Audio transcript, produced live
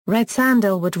red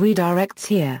sandalwood redirects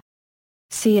here.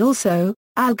 See also,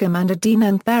 Algum and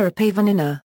Adenanthera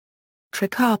pavonina.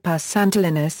 Pterocarpus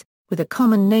santalinus, with the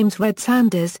common names red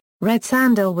sanders, red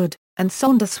sandalwood, and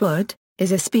saunderswood,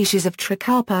 is a species of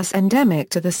Pterocarpus endemic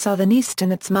to the southern Eastern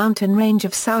Ghats mountain range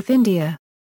of South India.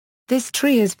 This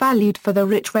tree is valued for the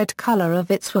rich red color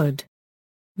of its wood.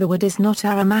 The wood is not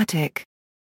aromatic.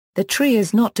 The tree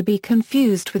is not to be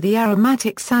confused with the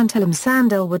aromatic Santalum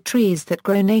sandalwood trees that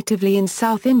grow natively in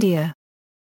South India.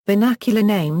 Vernacular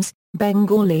names: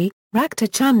 Bengali, Rakta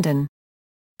Chandan.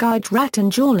 Guide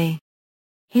Ratanjali.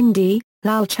 Hindi,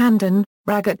 Lal Chandan,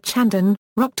 Ragat Chandan,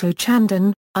 Rokto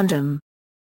Chandan, Undam.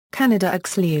 Canada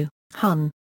Axliu,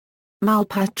 Hun.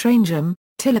 Malpatranjam,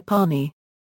 Tilapani.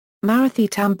 Marathi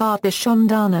Tambata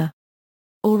Shondana.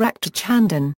 Orakta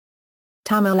Chandan.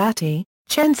 Tamilati,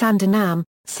 Chensandanam,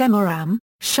 Semaram,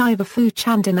 Shivafu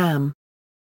Chandanam.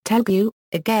 Telugu,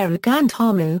 Agaru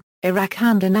Gandhamu,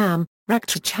 Irakhandanam,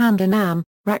 Rakta Chandanam,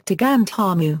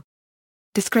 Raktagandhamu.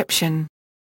 Description: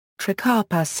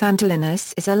 Pterocarpus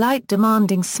santalinus is a light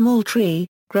demanding small tree,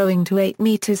 growing to 8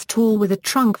 meters tall with a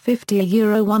trunk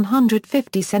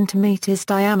 150 centimeters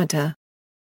diameter.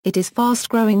 It is fast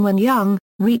growing when young,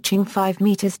 reaching 5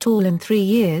 meters tall in 3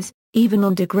 years, even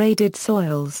on degraded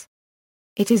soils.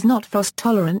 It is not frost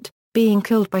tolerant, being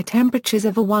killed by temperatures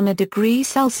over 1 degree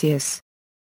Celsius.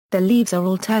 The leaves are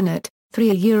alternate,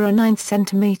 3-9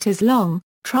 centimeters long,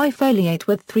 trifoliate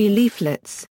with 3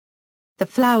 leaflets. The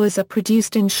flowers are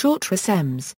produced in short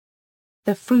racemes.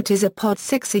 The fruit is a pod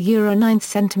 6-9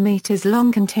 centimeters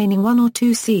long containing 1 or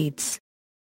 2 seeds.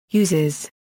 Uses: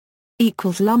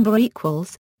 lumber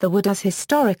the wood has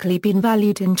historically been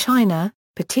valued in China,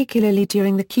 particularly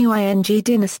during the Qing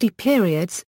dynasty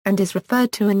periods, and is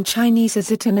referred to in Chinese as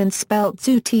zitan and spelt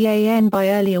Zutan by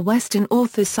earlier Western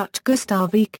authors such as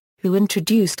Gustav Eck, who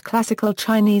introduced classical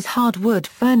Chinese hardwood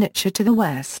furniture to the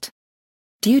West.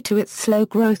 Due to its slow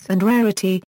growth and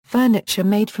rarity, furniture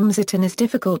made from zitan is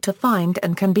difficult to find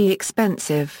and can be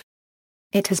expensive.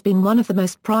 It has been one of the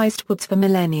most prized woods for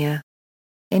millennia.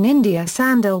 In India,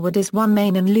 sandalwood is one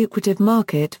main and lucrative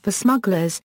market for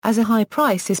smugglers, as a high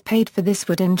price is paid for this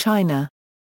wood in China.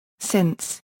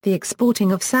 Since the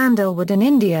exporting of sandalwood in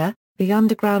India, the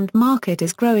underground market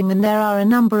is growing and there are a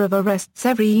number of arrests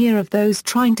every year of those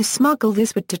trying to smuggle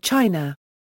this wood to China.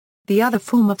 The other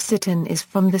form of zitan is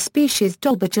from the species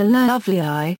Dalbergia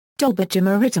lovelii, Dalbergia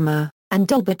maritima, and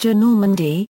Dalbergia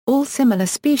normandii, all similar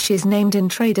species named in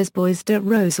trade as bois de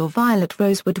rose or violet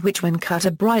rosewood, which when cut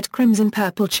are bright crimson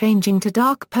purple changing to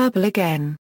dark purple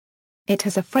again. It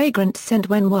has a fragrant scent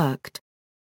when worked.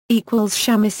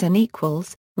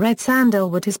 Shamisen red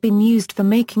sandalwood has been used for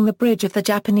making the bridge of the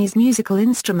Japanese musical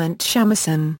instrument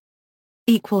shamisen.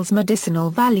 Medicinal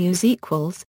values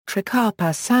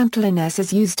Pterocarpus santalinus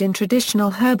is used in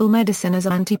traditional herbal medicine as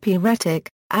antipyretic,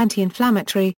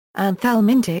 anti-inflammatory,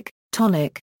 anthelmintic,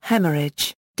 tonic,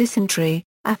 hemorrhage, dysentery,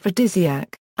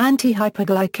 aphrodisiac,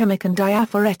 anti-hyperglycemic and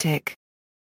diaphoretic.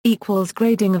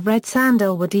 Grading of red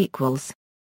sandalwood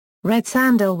Red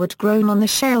sandalwood grown on the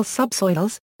shale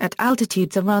subsoils, at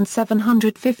altitudes around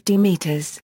 750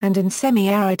 meters, and in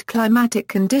semi-arid climatic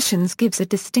conditions gives a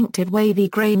distinctive wavy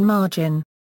grain margin.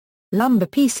 Lumber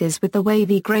pieces with the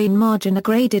wavy grain margin are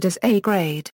graded as A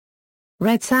grade.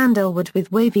 Red sandalwood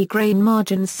with wavy grain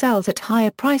margins sells at higher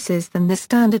prices than the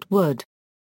standard wood.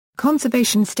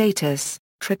 Conservation status: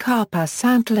 Pterocarpus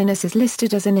santalinus is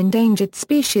listed as an endangered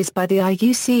species by the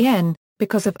IUCN,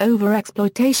 because of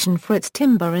overexploitation for its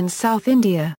timber in South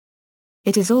India.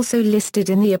 It is also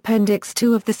listed in the Appendix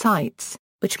 2 of the CITES,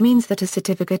 which means that a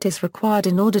certificate is required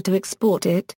in order to export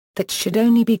it, that should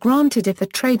only be granted if the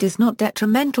trade is not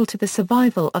detrimental to the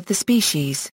survival of the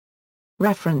species.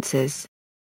 References.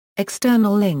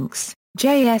 External links: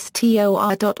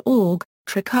 jstor.org,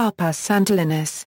 Pterocarpus santalinus.